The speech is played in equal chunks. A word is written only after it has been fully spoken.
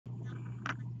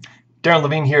Darren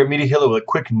Levine here at Media Halo with a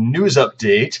quick news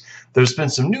update. There's been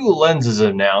some new lenses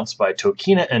announced by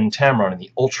Tokina and Tamron in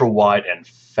the ultra-wide and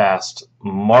fast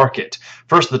market.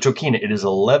 First, the Tokina, it is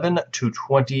 11 to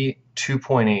 20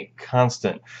 2.8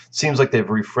 constant. Seems like they've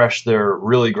refreshed their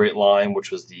really great line,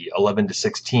 which was the 11 to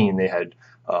 16. They had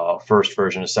first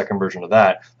version, a second version of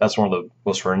that. That's one of the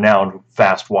most renowned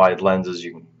fast wide lenses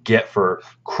you can get for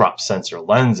crop sensor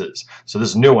lenses. So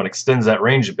this new one extends that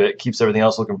range a bit, keeps everything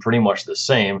else looking pretty much the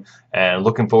same, and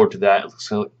looking forward to that. It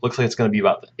looks like it's going to be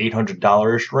about the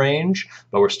 $800 range,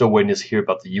 but we're still waiting to hear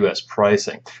about the US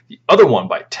pricing. The other one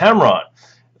by Tamron,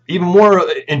 even more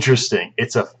interesting,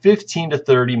 it's a 15 to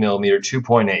 30 millimeter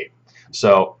 2.8.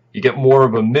 So you get more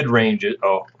of a mid-range,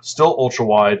 still ultra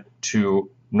wide to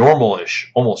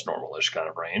normal-ish, almost normal-ish kind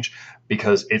of range,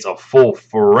 because it's a full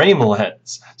frame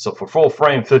lens. So for full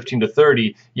frame 15 to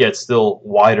 30, yeah, it's still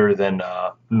wider than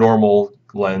normal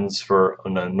lens for a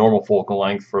normal focal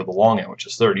length for the long end, which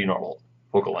is 30. Normal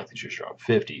focal length is usually around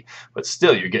 50, but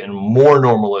still you're getting more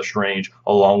normal-ish range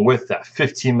along with that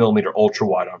 15 millimeter ultra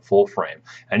wide on full frame.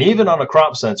 And even on a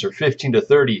crop sensor, 15 to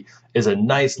 30 is a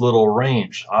nice little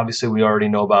range. Obviously we already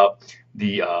know about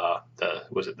the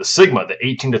Sigma, the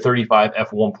 18 to 35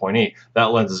 f1.8. That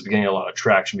lens is beginning a lot of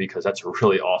traction because that's a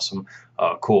really awesome,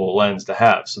 cool lens to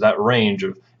have. So that range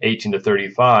of 18 to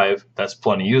 35, that's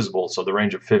plenty usable. So the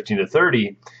range of 15 to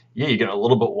 30, yeah, you get a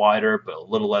little bit wider, but a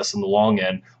little less in the long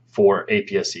end for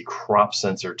APS-C crop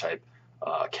sensor type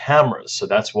cameras. So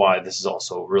that's why this is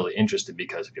also really interesting,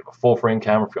 because if you have a full frame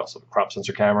camera, if you also have a crop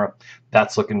sensor camera,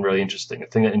 that's looking really interesting. The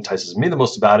thing that entices me the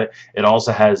most about it, it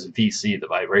also has VC, the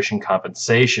vibration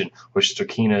compensation, which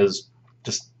Tokinas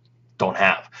just don't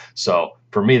have. So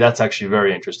for me, that's actually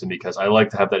very interesting, because I like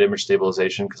to have that image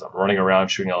stabilization because I'm running around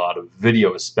shooting a lot of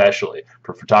video, especially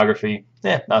for photography.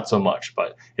 Not so much,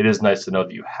 but it is nice to know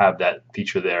that you have that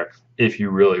feature there if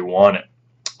you really want it.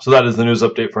 So that is the news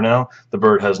update for now. The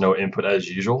bird has no input as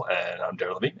usual, and I'm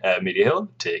Darren Levine at Media Halo.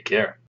 Take care.